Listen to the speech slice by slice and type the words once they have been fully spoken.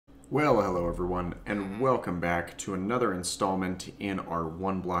Well, hello everyone, and welcome back to another installment in our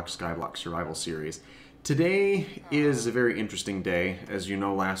OneBlock Skyblock Survival series. Today is a very interesting day. As you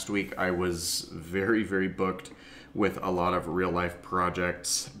know, last week I was very booked with a lot of real-life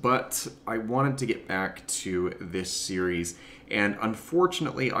projects, but I wanted to get back to this series, and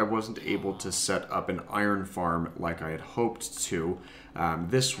unfortunately I wasn't able to set up an iron farm like I had hoped to.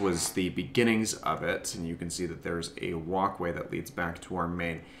 This was the beginnings of it, and you can see that there's a walkway that leads back to our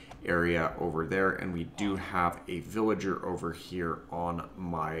main area over there, and we do have a villager over here on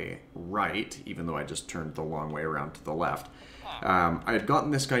my right, even though I just turned the long way around to the left. I had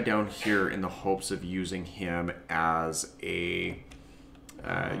gotten this guy down here in the hopes of using him as a,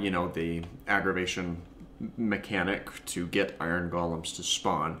 the aggravation mechanic to get iron golems to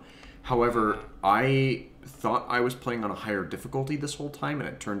spawn. However, I thought I was playing on a higher difficulty this whole time, and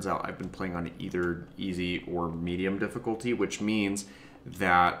it turns out I've been playing on either easy or medium difficulty, which means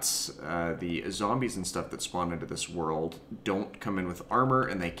that the zombies and stuff that spawn into this world don't come in with armor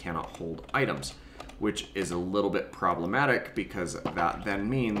and they cannot hold items, which is a little bit problematic because that then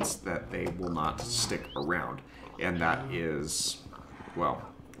means that they will not stick around, and that is, well,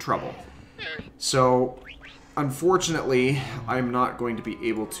 trouble. So unfortunately, I'm not going to be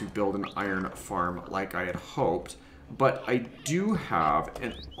able to build an iron farm like I had hoped, but I do have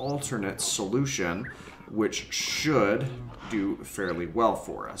an alternate solution which should do fairly well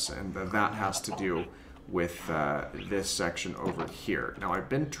for us, and that has to do with this section over here. Now, I've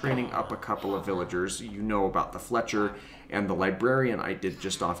been training up a couple of villagers. You know about the Fletcher and the librarian I did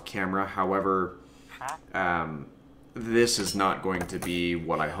just off camera. However, this is not going to be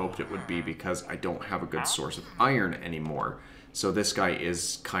what I hoped it would be because I don't have a good source of iron anymore. So this guy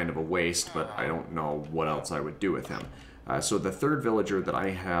is kind of a waste, but I don't know what else I would do with him. So the third villager that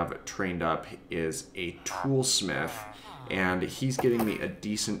I have trained up is a toolsmith, and he's getting me a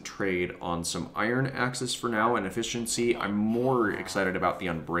decent trade on some iron axes for now and efficiency. I'm more excited about the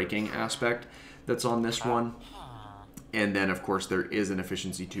unbreaking aspect that's on this one. And then, of course, there is an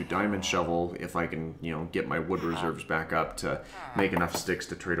efficiency 2 diamond shovel if I can, get my wood reserves back up to make enough sticks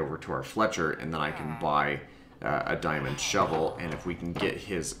to trade over to our Fletcher, and then I can buy a diamond shovel. And if we can get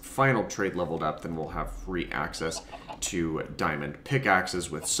his final trade leveled up, then we'll have free access to diamond pickaxes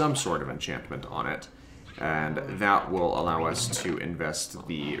with some sort of enchantment on it. And that will allow us to invest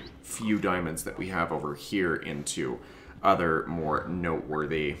the few diamonds that we have over here into other more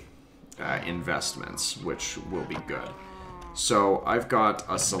noteworthy investments, which will be good. So I've got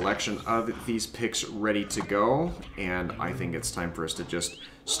a selection of these picks ready to go, and I think it's time for us to just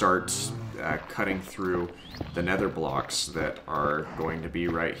start cutting through the nether blocks that are going to be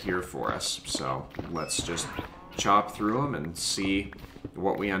right here for us. So let's just chop through them and see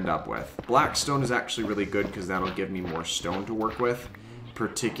what we end up with. Blackstone is actually really good because that'll give me more stone to work with.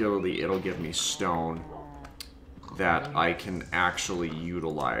 Particularly, it'll give me stone that I can actually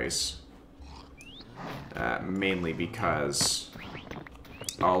utilize. Mainly because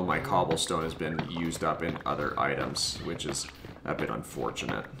all my cobblestone has been used up in other items, which is a bit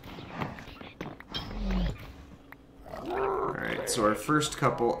unfortunate. Alright, so our first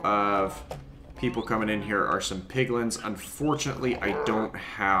couple of people coming in here are some piglins. Unfortunately, I don't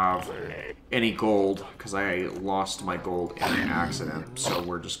have any gold because I lost my gold in an accident, so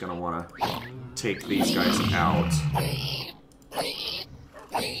we're just going to want to take these guys out.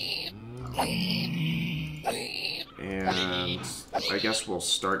 And I guess we'll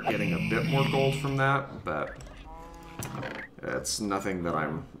start getting a bit more gold from that, but it's nothing that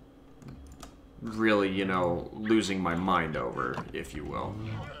I'm really, losing my mind over, if you will.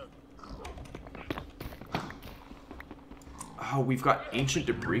 Oh, we've got ancient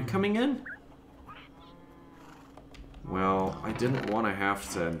debris coming in? Well, I didn't want to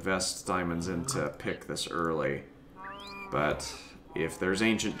have to invest diamonds into pick this early, but if there's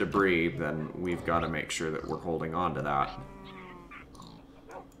ancient debris, then we've got to make sure that we're holding on to that.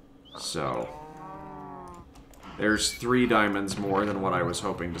 So there's 3 diamonds more than what I was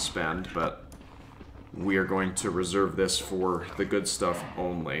hoping to spend, but we are going to reserve this for the good stuff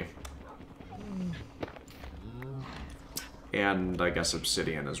only. And I guess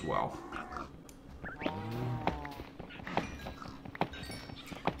obsidian as well.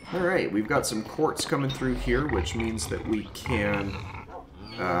 Alright, we've got some quartz coming through here, which means that we can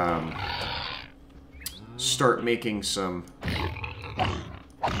start making some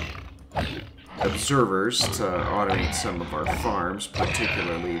observers to automate some of our farms,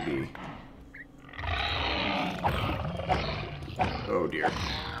 particularly the... Oh dear.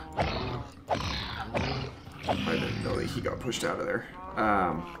 I didn't know that he got pushed out of there.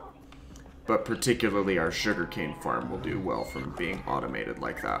 But particularly our sugarcane farm will do well from being automated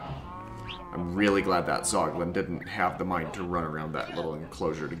like that. I'm really glad that Zoglin didn't have the mind to run around that little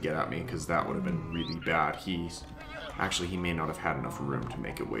enclosure to get at me, because that would have been really bad. Actually, he may not have had enough room to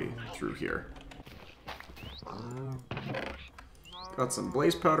make a way through here. Got some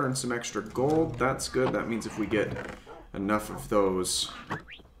blaze powder and some extra gold. That's good. That means if we get enough of those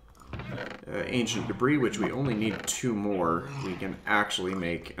ancient debris, which we only need 2 more, we can actually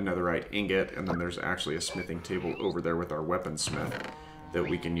make a netherite ingot, and then there's actually a smithing table over there with our weaponsmith that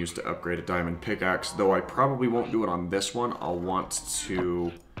we can use to upgrade a diamond pickaxe, though I probably won't do it on this one. I'll want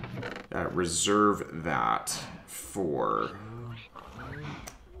to reserve that for,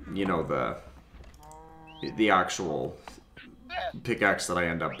 you know, the actual pickaxe that I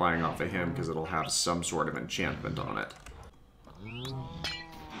end up buying off of him, because it'll have some sort of enchantment on it.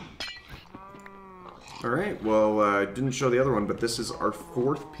 Alright, well, I didn't show the other one, but this is our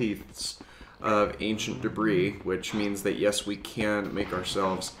 4th piece of ancient debris, which means that, yes, we can make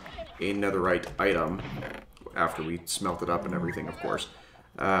ourselves a netherite item after we smelt it up and everything, of course.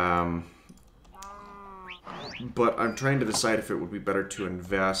 But I'm trying to decide if it would be better to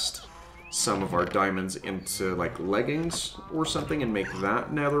invest some of our diamonds into, like, leggings or something and make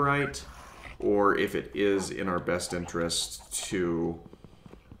that netherite, or if it is in our best interest to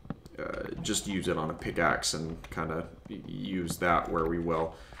just use it on a pickaxe and kind of use that where we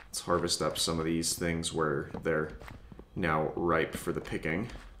will. Let's harvest up some of these things where they're now ripe for the picking.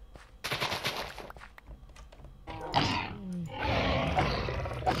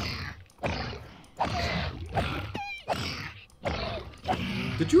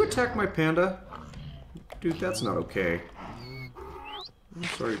 Did you attack my panda? Dude, that's not okay. I'm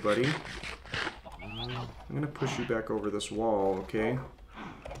sorry, buddy. I'm gonna push you back over this wall, okay?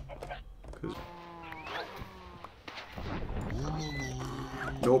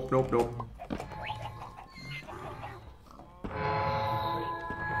 Nope, nope, nope.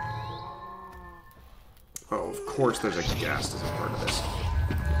 Oh, of course there's a ghast as a part of this.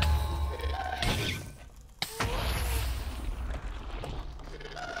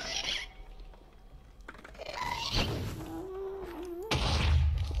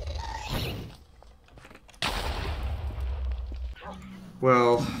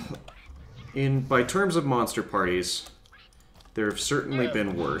 Well, by terms of monster parties, there have certainly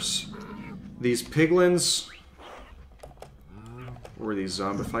been worse. These piglins, or these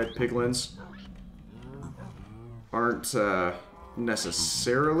zombified piglins, aren't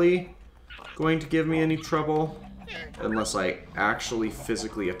necessarily going to give me any trouble unless I actually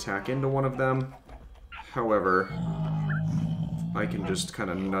physically attack into one of them. However, I can just kind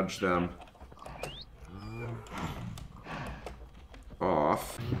of nudge them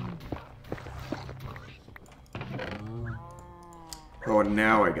off. Oh, and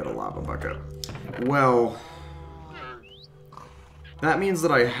now I get a lava bucket. Well, that means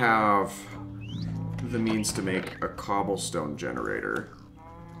that I have the means to make a cobblestone generator,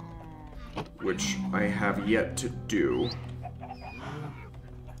 which I have yet to do.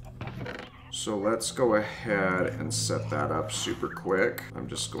 So let's go ahead and set that up super quick. I'm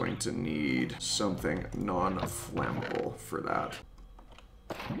just going to need something non-flammable for that.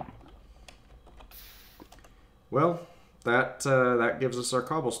 Well, that gives us our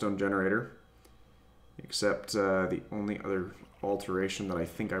cobblestone generator, except the only other alteration that I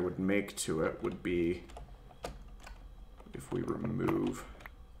think I would make to it would be if we remove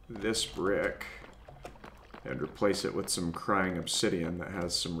this brick and replace it with some crying obsidian that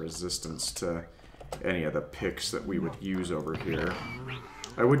has some resistance to any of the picks that we would use over here.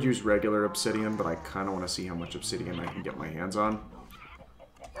 I would use regular obsidian, but I kind of want to see how much obsidian I can get my hands on.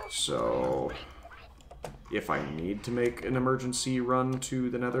 So if I need to make an emergency run to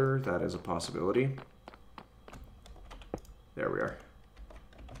the nether, that is a possibility. There we are.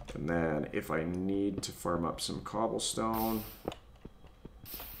 And then if I need to farm up some cobblestone,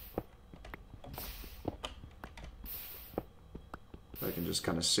 I can just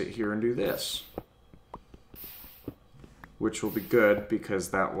kind of sit here and do this. Which will be good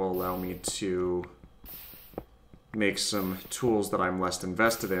because that will allow me to make some tools that I'm less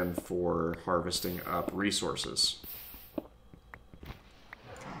invested in for harvesting up resources.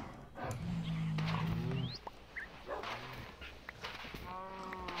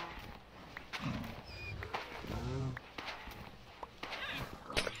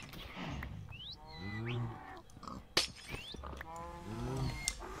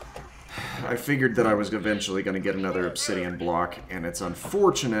 I figured that I was eventually going to get another obsidian block, and it's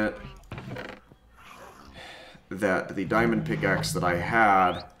unfortunate that the diamond pickaxe that I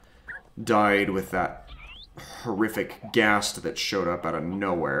had died with that horrific ghast that showed up out of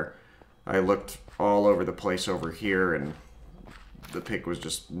nowhere. I looked all over the place over here, and the pick was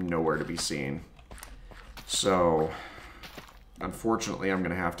just nowhere to be seen. So, unfortunately, I'm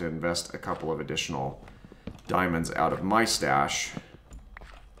going to have to invest a couple of additional diamonds out of my stash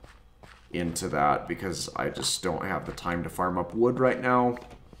into that, because I just don't have the time to farm up wood right now,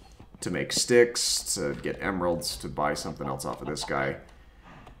 to make sticks, to get emeralds, to buy something else off of this guy.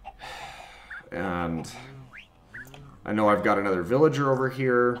 And I know I've got another villager over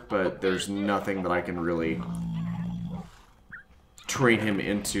here, but there's nothing that I can really train him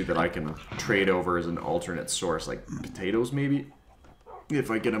into that I can trade over as an alternate source, like potatoes maybe,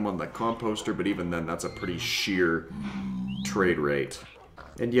 if I get him on the composter, but even then that's a pretty sheer trade rate.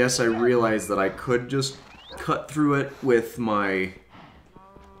 And yes, I realize that I could just cut through it with my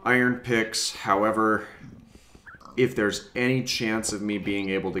iron picks. However, if there's any chance of me being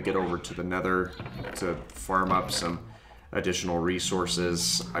able to get over to the Nether to farm up some additional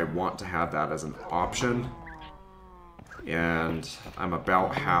resources, I want to have that as an option. And I'm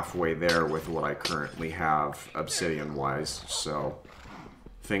about halfway there with what I currently have obsidian-wise, so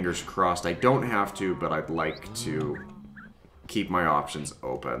fingers crossed. I don't have to, but I'd like to keep my options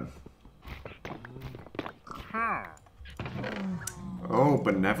open. Oh,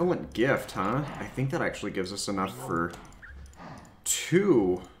 benevolent gift, huh? I think that actually gives us enough for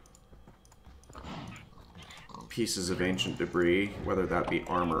 2 pieces of ancient debris, whether that be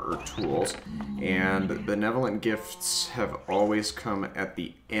armor or tools. And benevolent gifts have always come at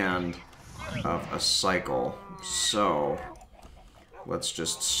the end of a cycle. So let's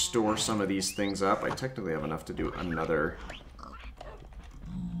just store some of these things up. I technically have enough to do another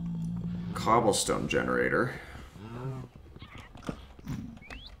cobblestone generator.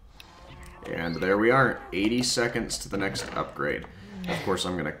 And there we are, 80 seconds to the next upgrade. Of course,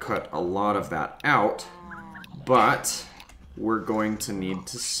 I'm going to cut a lot of that out, but we're going to need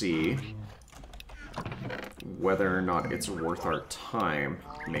to see whether or not it's worth our time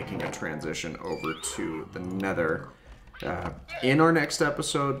making a transition over to the Nether in our next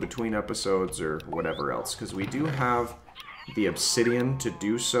episode, between episodes, or whatever else, because we do have the obsidian to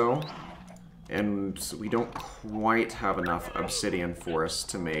do so, and we don't quite have enough obsidian for us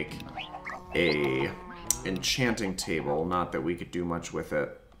to make a enchanting table. Not that we could do much with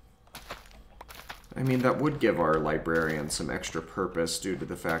it. I mean, that would give our librarian some extra purpose due to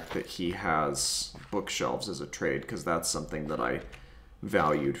the fact that he has bookshelves as a trade, because that's something that I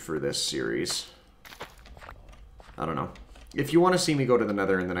valued for this series. I don't know. If you want to see me go to the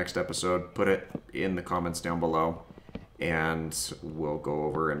Nether in the next episode, put it in the comments down below, and we'll go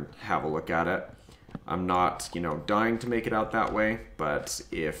over and have a look at it. I'm not, you know, dying to make it out that way, but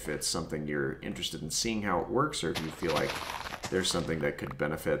if it's something you're interested in seeing how it works, or if you feel like there's something that could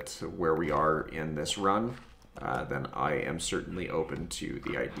benefit where we are in this run, then I am certainly open to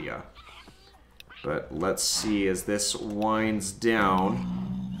the idea. But let's see as this winds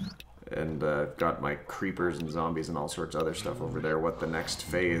down, and I've got my creepers and zombies and all sorts of other stuff over there, what the next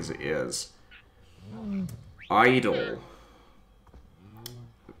phase is. Idle.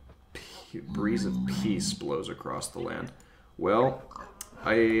 Breeze of peace blows across the land. Well,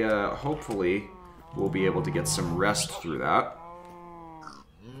 I hopefully will be able to get some rest through that.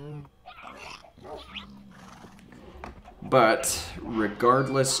 But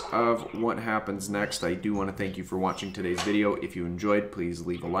regardless of what happens next, I do want to thank you for watching today's video. If you enjoyed, please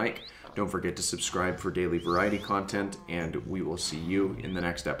leave a like. Don't forget to subscribe for daily variety content, and we will see you in the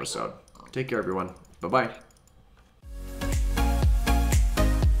next episode. Take care, everyone. Bye-bye.